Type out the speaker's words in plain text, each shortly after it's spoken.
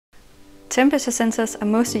Temperature sensors are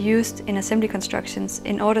mostly used in assembly constructions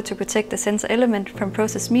in order to protect the sensor element from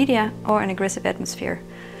processed media or an aggressive atmosphere.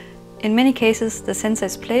 In many cases, the sensor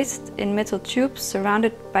is placed in metal tubes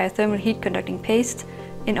surrounded by a thermal heat conducting paste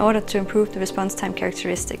in order to improve the response time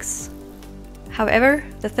characteristics. However,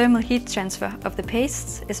 the thermal heat transfer of the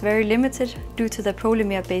pastes is very limited due to the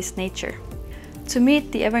polymer-based nature. To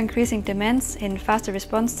meet the ever-increasing demands in faster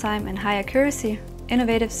response time and high accuracy,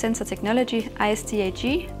 innovative sensor technology IST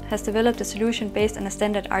AG has developed a solution based on a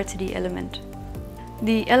standard RTD element.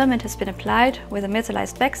 The element has been applied with a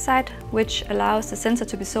metallized backside, which allows the sensor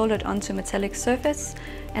to be soldered onto a metallic surface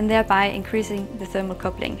and thereby increasing the thermal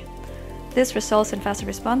coupling. This results in faster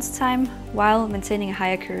response time while maintaining a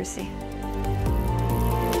high accuracy.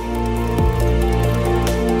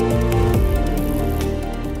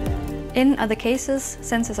 In other cases,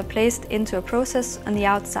 sensors are placed into a process on the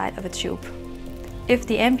outside of a tube. If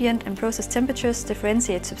the ambient and process temperatures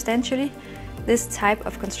differentiate substantially, this type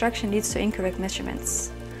of construction leads to incorrect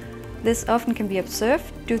measurements. This often can be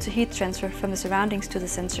observed due to heat transfer from the surroundings to the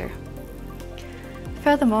sensor.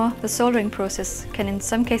 Furthermore, the soldering process can in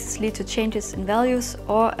some cases lead to changes in values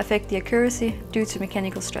or affect the accuracy due to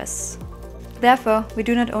mechanical stress. Therefore, we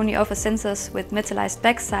do not only offer sensors with metallized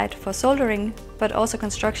backside for soldering, but also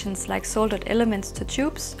constructions like soldered elements to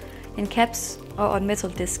tubes, in caps or on metal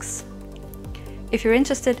discs. If you're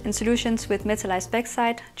interested in solutions with metallized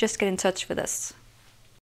backside, just get in touch with us.